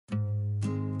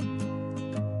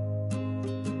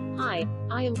Hi,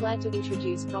 I am glad to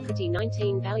introduce property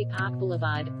 19 Valley Park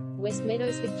Boulevard,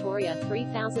 Westmeadows, Victoria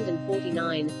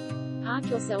 3049. Park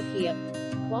yourself here.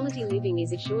 Quality living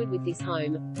is assured with this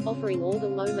home, offering all the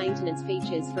low-maintenance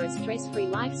features for a stress-free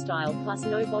lifestyle plus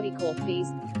no body corp fees.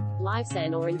 Live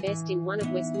in or invest in one of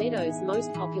Westmeadows'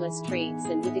 most popular streets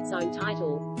and with its own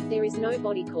title, there is no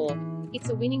body corp. It's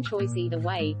a winning choice either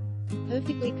way.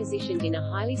 Perfectly positioned in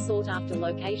a highly sought-after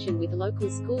location with local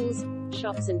schools,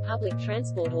 shops and public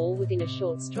transport all within a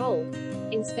short stroll.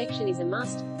 Inspection is a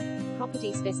must.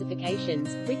 Property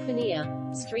specifications: brick veneer,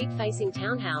 street-facing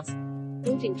townhouse,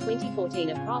 built in 2014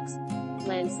 approx.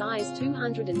 Land size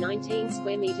 219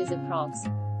 square meters approx.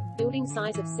 Building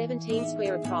size of 17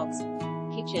 square approx.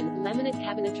 Kitchen, laminate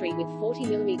cabinetry with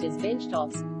 40mm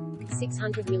benchtops,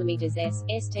 600mm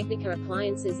S Technica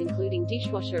appliances including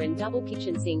dishwasher and double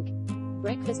kitchen sink,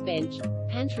 breakfast bench,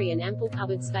 pantry and ample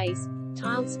cupboard space,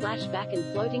 tiled splashback and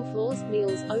floating floors,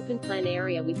 meals, open plan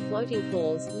area with floating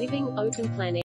floors, living, open plan area.